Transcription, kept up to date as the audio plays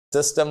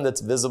system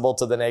that's visible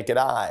to the naked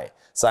eye.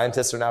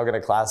 Scientists are now going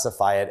to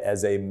classify it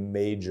as a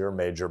major,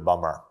 major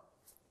bummer.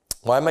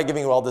 Why am I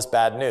giving you all this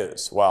bad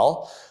news?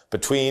 Well,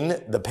 between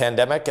the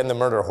pandemic and the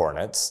murder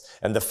hornets,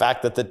 and the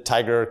fact that the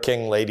Tiger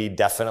King lady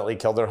definitely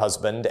killed her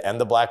husband, and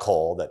the black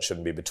hole, that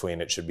shouldn't be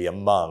between, it should be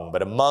among,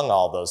 but among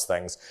all those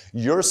things,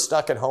 you're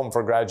stuck at home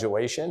for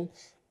graduation,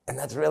 and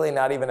that's really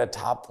not even a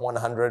top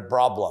 100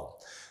 problem.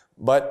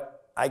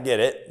 But I get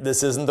it.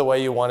 This isn't the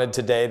way you wanted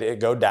today to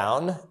go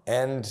down,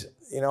 and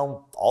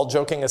all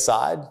joking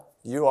aside,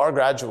 you are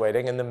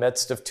graduating in the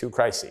midst of two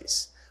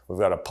crises. We've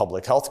got a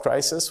public health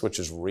crisis, which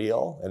is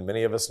real, and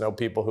many of us know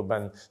people who've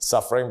been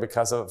suffering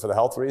because of it for the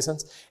health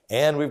reasons.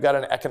 And we've got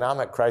an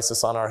economic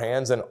crisis on our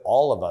hands, and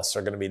all of us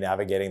are going to be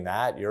navigating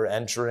that. You're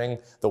entering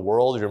the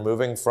world. You're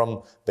moving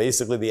from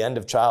basically the end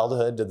of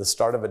childhood to the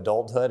start of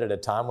adulthood at a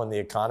time when the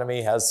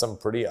economy has some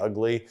pretty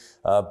ugly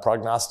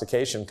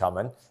prognostication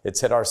coming. It's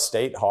hit our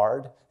state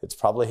hard. It's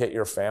probably hit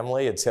your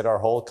family. It's hit our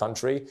whole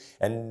country.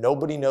 And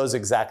nobody knows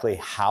exactly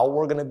how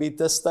we're going to beat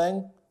this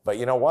thing. But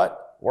you know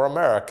what? We're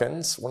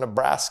Americans, we're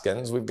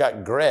Nebraskans, we've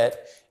got grit,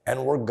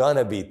 and we're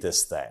gonna beat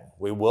this thing.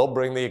 We will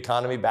bring the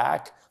economy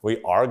back.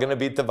 We are gonna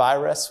beat the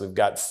virus. We've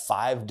got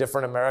 5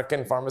 different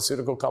American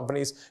pharmaceutical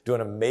companies doing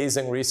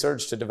amazing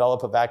research to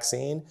develop a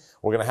vaccine.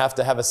 We're gonna have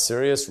to have a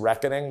serious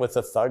reckoning with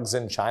the thugs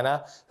in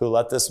China who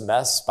let this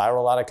mess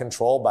spiral out of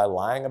control by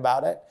lying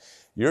about it.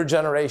 Your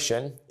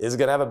generation is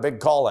going to have a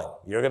big calling.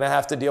 You're going to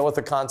have to deal with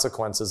the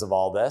consequences of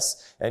all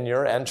this, and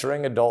you're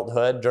entering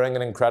adulthood during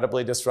an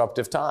incredibly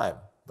disruptive time.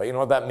 But you know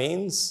what that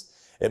means?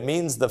 It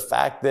means the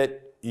fact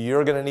that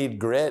you're going to need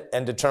grit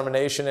and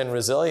determination and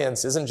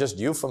resilience isn't just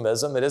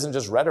euphemism. It isn't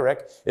just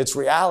rhetoric. It's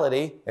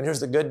reality. And here's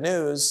the good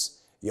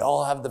news. You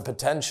all have the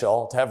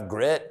potential to have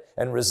grit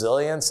and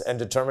resilience and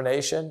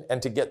determination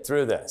and to get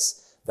through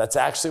this. That's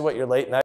actually what your late night